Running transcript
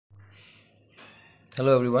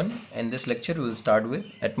Hello everyone. In this lecture we will start with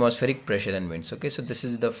atmospheric pressure and winds. Okay, so this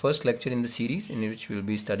is the first lecture in the series in which we will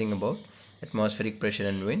be studying about atmospheric pressure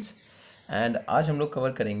and winds. And आज हम लोग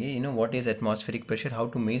cover करेंगे what is atmospheric pressure, how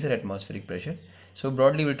to measure atmospheric pressure. So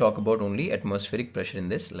broadly we'll talk about only atmospheric pressure in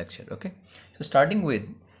this lecture. Okay, so starting with,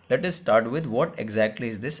 let us start with what exactly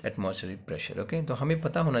is this atmospheric pressure. Okay, तो हमें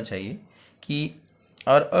पता होना चाहिए कि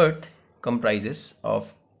our earth comprises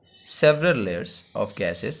of several layers of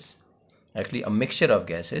gases, actually a mixture of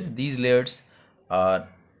gases. These layers are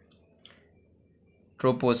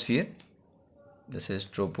troposphere. This is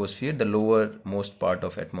troposphere, the lowermost part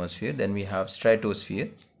of atmosphere. Then we have stratosphere,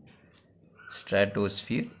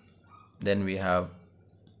 then we have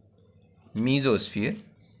mesosphere,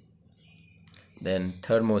 then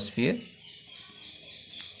thermosphere,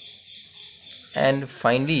 and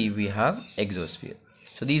finally we have exosphere.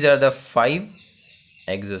 So these are the five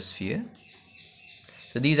exosphere.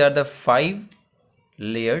 So these are the five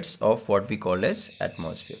layers of what we call as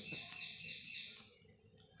atmosphere.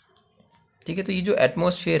 ठीक है, तो ये जो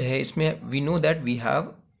atmosphere है इसमें we know that we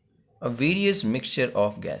have a various mixture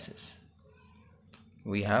of gases.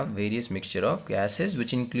 We have various mixture of gases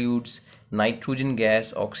which includes nitrogen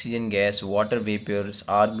gas, oxygen gas, water vapors,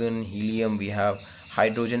 argon, helium, we have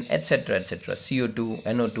hydrogen, etc, etc, CO2,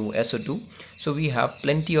 NO2, SO2. So we have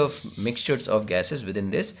plenty of mixtures of gases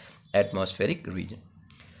within this atmospheric region.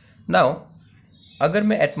 Now अगर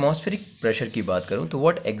मैं atmospheric pressure की बात करूं तो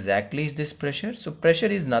what exactly is this pressure. So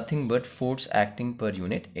pressure is nothing but force acting per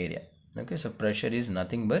unit area. Okay, so pressure is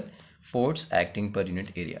nothing but force acting per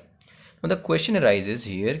unit area. The question arises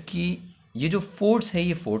here कि ये जो force है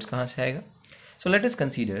ये force कहाँ से आएगा. So let us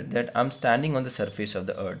consider that I am standing on the surface of the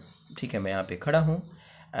earth. ठीक है, मैं यहाँ पे खड़ा हूँ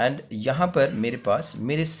एंड यहाँ पर मेरे पास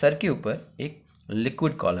मेरे सर के ऊपर एक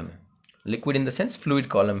लिक्विड कॉलम है. Liquid in the sense fluid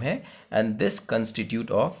column है and this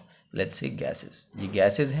constitute of, let's say, gases. ये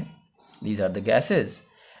gases हैं, these are the gases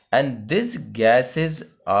and these gases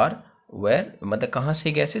are where, मतलब कहाँ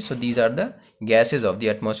से gases. So these are the gases of the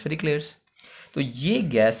atmospheric layers. तो ये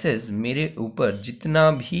gases मेरे ऊपर जितना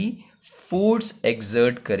भी फोर्स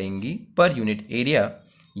exert करेंगी पर यूनिट एरिया,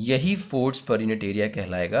 यही फोर्स पर यूनिट एरिया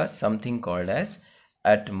कहलाएगा something called as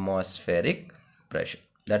atmospheric pressure.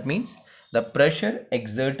 That means the pressure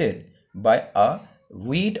exerted by a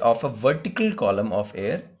weight of a vertical column of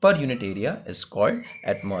air per unit area is called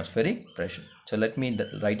atmospheric pressure. So let me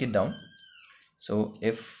write it down. So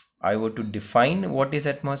if I were to define what is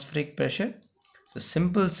atmospheric pressure, so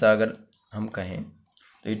simple सा अगर हम कहें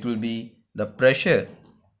तो it will be the pressure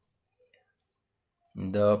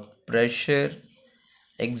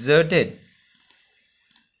exerted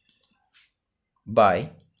by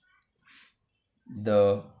the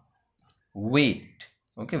weight.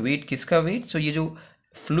 Okay, wait किसका wait. सो ये जो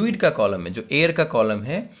fluid का column है, जो एयर का कॉलम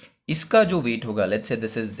है, इसका जो वेट होगा, let's say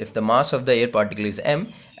this is if the mass of the air particle is m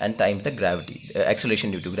and times the gravity,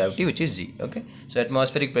 acceleration due to gravity which is g. Okay, so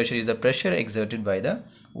atmospheric pressure is the pressure exerted by the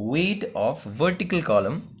weight of vertical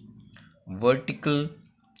column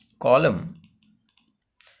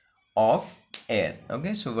of air.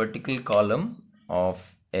 Okay, so vertical column of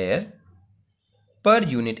air per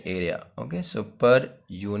unit area. Okay, so per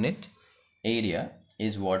unit area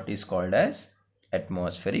is what is called as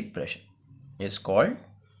atmospheric pressure, is called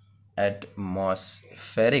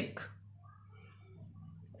atmospheric,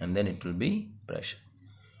 and then it will be pressure.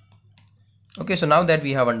 Okay, so now that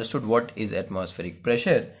we have understood what is atmospheric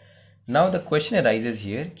pressure, now the question arises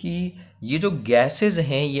here कि ये जो gases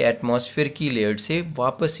हैं ये atmosphere की layer से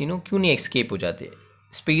वापस क्यों नहीं escape हो जाते,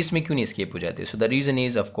 space में क्यों नहीं escape हो जाते. So the reason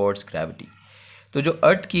is of course gravity. तो जो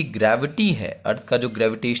अर्थ की ग्रेविटी है, अर्थ का जो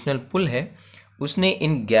ग्रेविटेशनल पुल है, उसने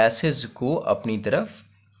इन गैसेस को अपनी तरफ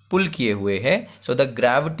पुल किए हुए है. So the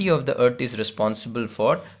gravity of the earth is responsible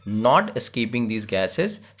for not escaping these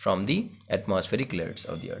gases from the atmospheric layers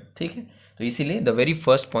of the earth. ठीक है, तो इसीलिए the very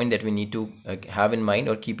first point that we need to have in mind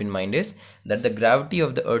और keep in mind is that the gravity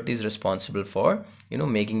of the earth is responsible for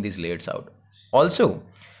making this layers out. Also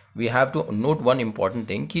we have to note one important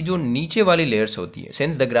thing कि जो नीचे वाली layers होती है,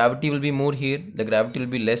 since the gravity will be more here, the gravity will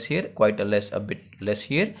be less here, a bit less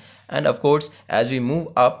here, and of course as we move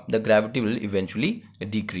up the gravity will eventually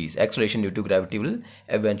decrease, acceleration due to gravity will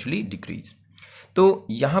eventually decrease. तो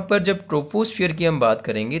यहाँ पर जब troposphere की हम बात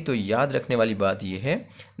करेंगे तो याद रखने वाली बात ये है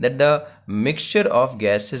that the mixture of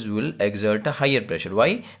gases will exert a higher pressure. Why?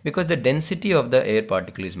 Because the density of the air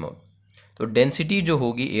particle is more. तो डेंसिटी जो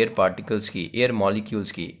होगी एयर पार्टिकल्स की, एयर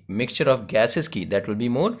मॉलिक्यूल्स की, मिक्सचर ऑफ गैसेस की, that will be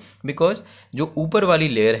more, because जो ऊपर वाली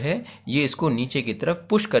layer है ये इसको नीचे की तरफ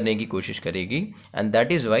पुश करने की कोशिश करेगी, and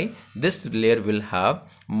that is why this layer will have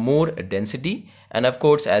more density, and of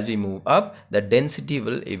course as we move up the density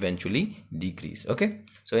will eventually decrease. Okay,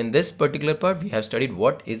 so in this particular part we have studied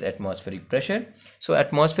what is atmospheric pressure. So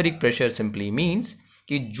atmospheric pressure simply means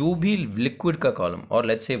कि जो भी liquid का column और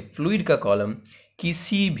let's say fluid का column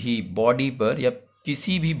किसी भी body पर या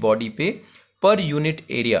किसी भी बॉडी पे पर यूनिट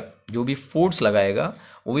एरिया जो भी फोर्स लगाएगा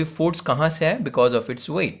वो भी फोर्स कहाँ से है, बिकॉज ऑफ इट्स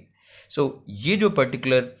वेट. सो ये जो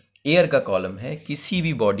पर्टिकुलर एयर का कॉलम है किसी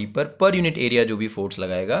भी बॉडी पर यूनिट एरिया जो भी फोर्स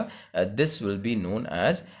लगाएगा, this will be known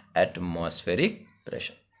as atmospheric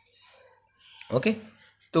pressure. Okay,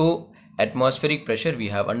 तो atmospheric pressure we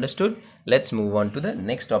have understood. Let's move on to the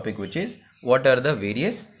next topic, which is what are the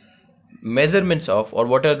various measurements of, or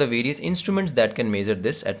what are the various instruments that can measure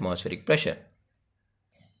this atmospheric pressure.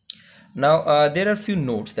 Now there are few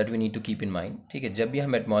notes that we need to keep in mind. ठीक है, जब भी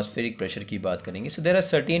हम atmospheric pressure की बात करेंगे, so there are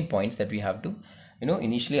certain points that we have to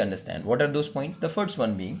initially understand. What are those points? The first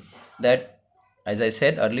one being that, as I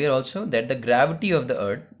said earlier also, that the gravity of the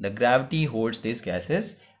earth, the gravity holds these gases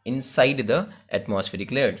inside the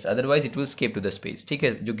atmospheric layers, otherwise it will escape to the space. ठीक है,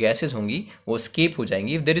 जो gases होंगी वो escape हो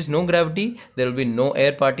जाएंगी. If there is no gravity, there will be no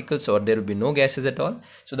air particles or there will be no gases at all.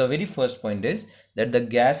 So the very first point is that the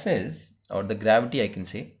gases, or the gravity I can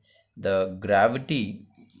say, the gravity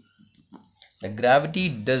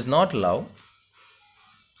does not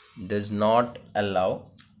allow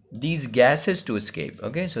these gases to escape.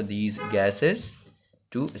 Okay, so these gases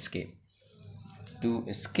to escape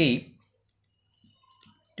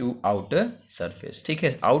to outer surface. ठीक है,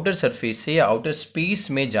 outer surface से या outer space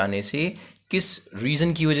में जाने से किस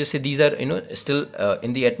reason की वजह से these are still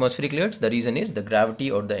in the atmospheric layers? The reason is the gravity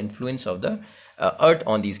or the influence of the earth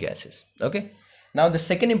on these gases. Okay, now the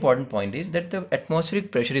second important point is that the atmospheric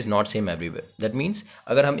pressure is not same everywhere. That means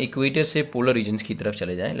अगर हम equator से polar regions की तरफ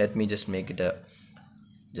चले जाएं, let me just make it a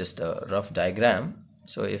rough diagram.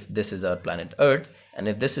 So if this is our planet Earth and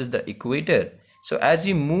if this is the equator, so as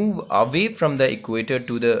we move away from the equator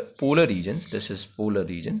to the polar regions, this is polar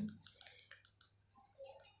region.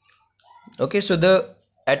 Okay, so the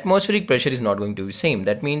atmospheric pressure is not going to be same.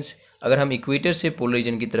 That means अगर हम equator से polar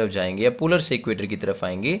region की तरफ जाएंगे या polar से equator की तरफ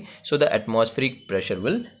आएंगे, so the atmospheric pressure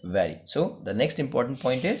will vary. So the next important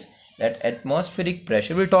point is that atmospheric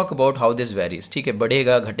pressure, will talk about how this varies. ठीक है,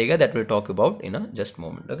 बढ़ेगा घटेगा, that will talk about in a just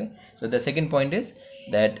moment. Okay, so the second point is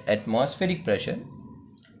that atmospheric pressure,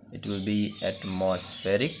 it will be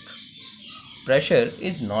atmospheric pressure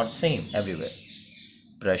is not same everywhere.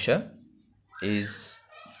 Pressure is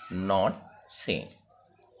not same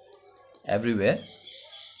everywhere.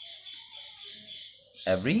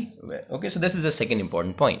 Okay, so this is the second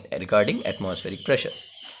important point regarding atmospheric pressure.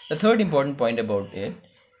 The third important point about it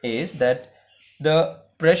is that the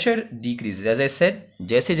pressure decreases. As I said,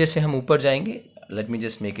 जैसे जैसे हम ऊपर जाएंगे, let me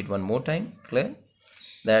just make it one more time clear,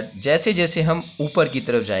 that जैसे जैसे हम ऊपर की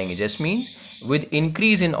तरफ जाएंगे, just means with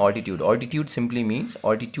increase in altitude. Altitude simply means,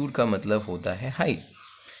 altitude का मतलब होता है height.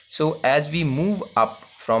 So as we move up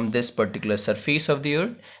from this particular surface of the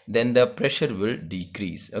earth, then the pressure will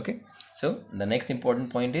decrease. Okay, so the next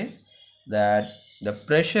important point is that the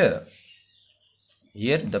pressure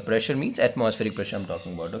here, the pressure means atmospheric pressure I'm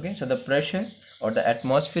talking about. Okay, so the pressure or the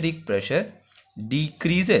atmospheric pressure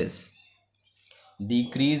decreases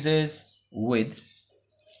with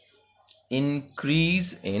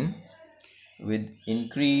increase in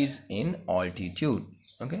altitude.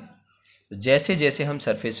 Okay, जैसे जैसे हम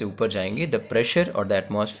surface से ऊपर जाएंगे, the pressure or the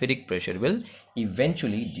atmospheric pressure will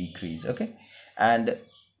eventually decrease. Okay, and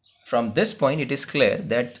from this point it is clear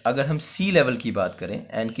that अगर हम sea level की बात करें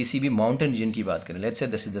and किसी भी mountain region की बात करें, let's say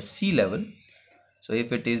this is the sea level. So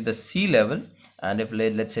if it is the sea level and if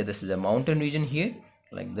let's say this is a mountain region here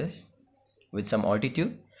like this with some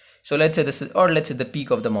altitude. So let's say this is, or let's say the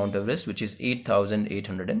peak of the Mount Everest, which is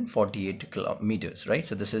 8,848 meters, right?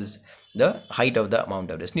 So this is the height of the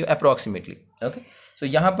Mount Everest, approximately. Okay, so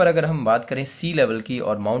यहाँ पर अगर हम बात करें sea level की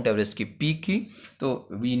और Mount Everest की peak की, तो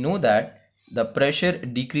we know that the pressure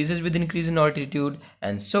decreases with increase in altitude,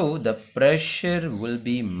 and so the pressure will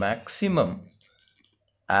be maximum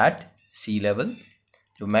at sea level.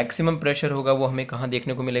 जो maximum pressure होगा वो हमें कहाँ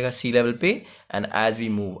देखने को मिलेगा? sea level पे. And as we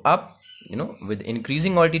move up, with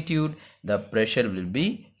increasing altitude, the pressure will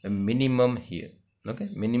be minimum here. Okay,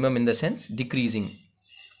 minimum in the sense decreasing,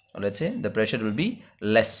 or let's say the pressure will be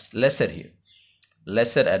lesser here,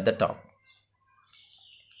 lesser at the top.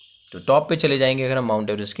 तो top पे चले जाएंगे अगर हम mount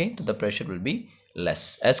Everest के, तो the pressure will be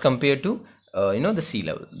less as compared to the sea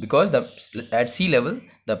level, because at sea level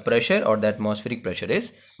the pressure or the atmospheric pressure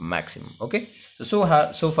is maximum. Okay,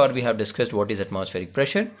 so far we have discussed what is atmospheric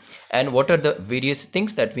pressure and what are the various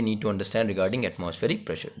things that we need to understand regarding atmospheric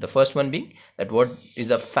pressure. The first one being that what is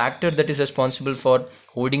the factor that is responsible for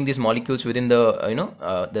holding these molecules within the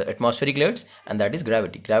the atmospheric layers, and that is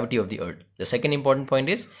gravity of the earth. The second important point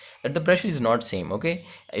is that the pressure is not same. Okay,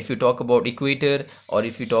 if you talk about equator or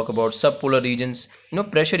if you talk about subpolar regions,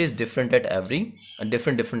 pressure is different at every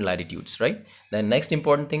different latitudes, right? The next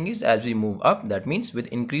important thing is as we move up, that means with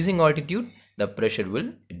increasing altitude the pressure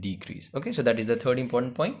will decrease. Okay, so that is the third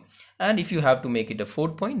important point. And if you have to make it a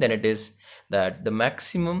fourth point, then it is that the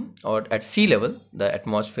maximum or at sea level the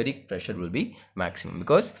atmospheric pressure will be maximum,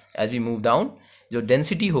 because as we move down जो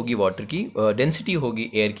density होगी water की, density होगी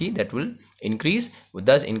air की, that will increase,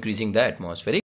 thus increasing the atmospheric